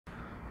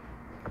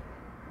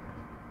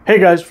Hey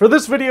guys, for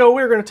this video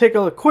we're going to take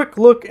a quick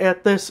look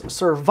at this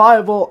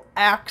survival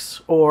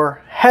axe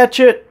or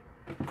hatchet.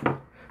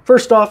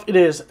 First off, it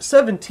is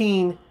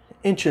 17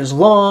 inches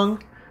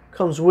long,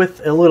 comes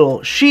with a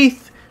little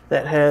sheath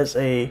that has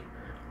a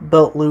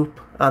belt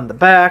loop on the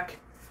back.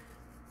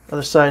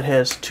 Other side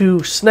has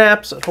two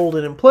snaps that hold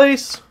it in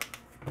place.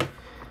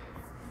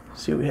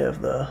 See, we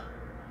have the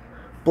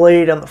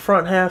blade on the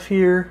front half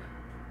here.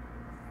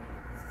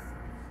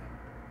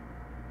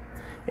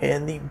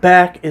 And the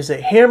back is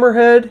a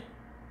hammerhead.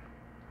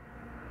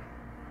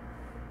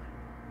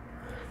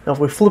 Now if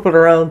we flip it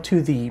around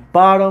to the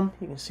bottom,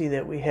 you can see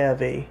that we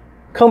have a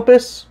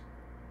compass.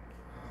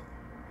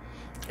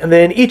 And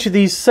then each of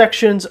these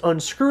sections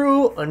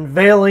unscrew,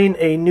 unveiling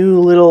a new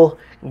little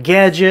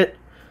gadget.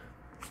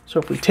 So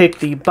if we take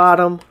the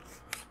bottom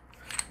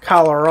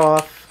collar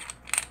off,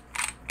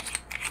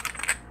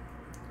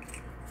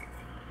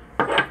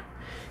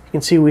 you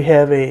can see we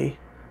have a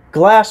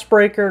glass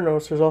breaker.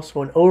 Notice there's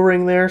also an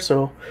O-ring there,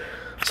 so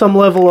some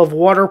level of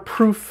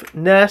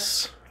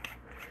waterproofness.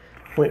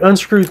 When we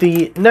unscrew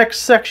the next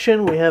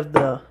section, we have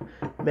the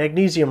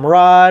magnesium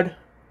rod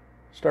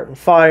starting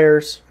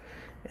fires,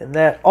 and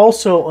that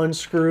also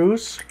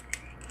unscrews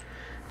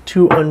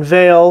to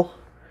unveil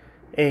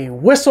a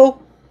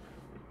whistle.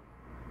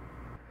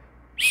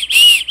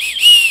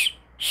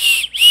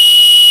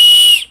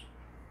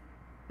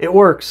 It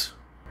works.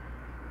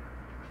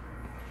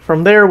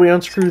 From there, we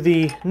unscrew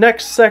the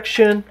next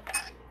section,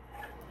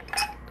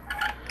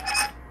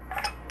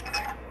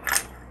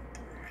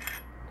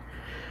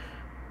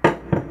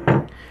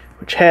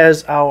 which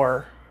has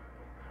our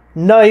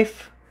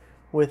knife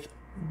with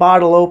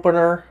bottle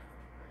opener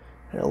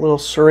and a little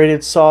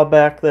serrated saw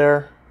back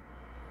there.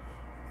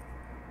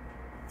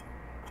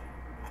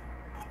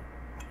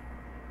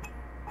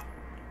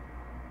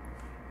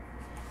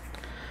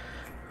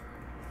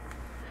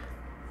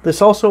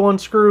 This also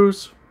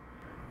unscrews.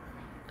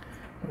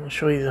 I'll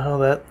show you how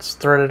that's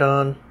threaded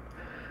on.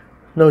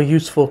 No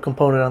useful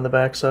component on the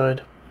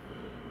backside.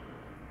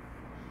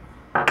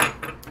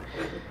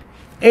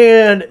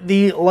 And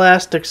the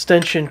last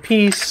extension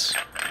piece,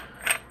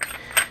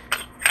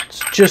 it's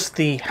just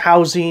the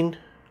housing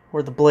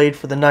where the blade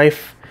for the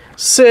knife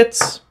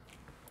sits.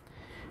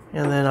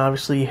 And then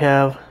obviously you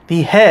have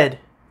the head.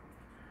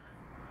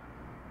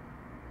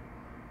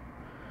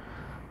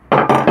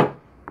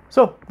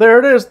 So there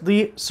it is,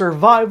 the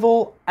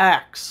survival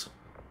axe.